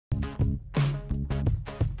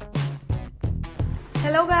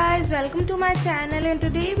Hello guys, welcome to my channel, and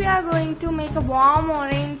today we are going to make a warm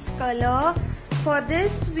orange color. For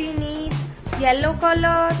this we need yellow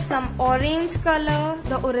color, some orange color,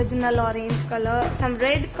 the original orange color, some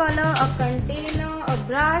red color, a container, a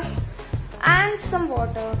brush and some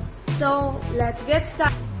water. So let's get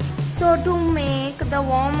started. So to make the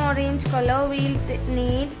warm orange color we'll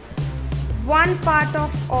need 1 part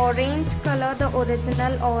of orange color, the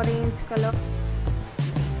original orange color,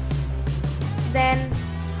 then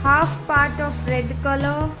half part of red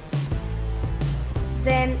color,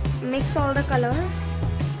 then mix all the colors,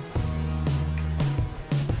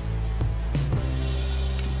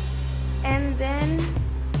 and then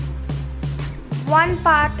 1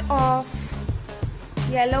 part of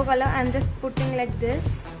yellow color. I'm just putting like this,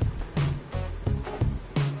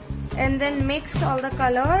 and then mix all the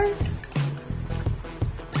colors.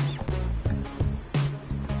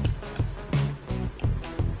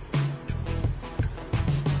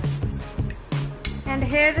 And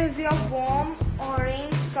here is your warm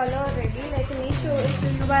orange color ready. Let me show it to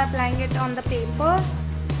you by applying it on the paper.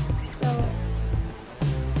 So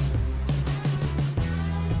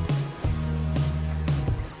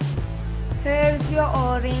here is your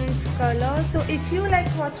orange color. So if you like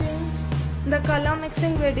watching the color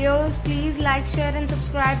mixing videos, please like, share and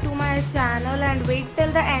subscribe to my channel, and wait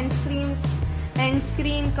till the end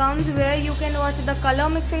screen comes where you can watch the color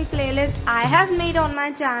mixing playlist I have made on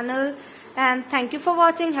my channel. And thank you for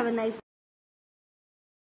watching. Have a nice day.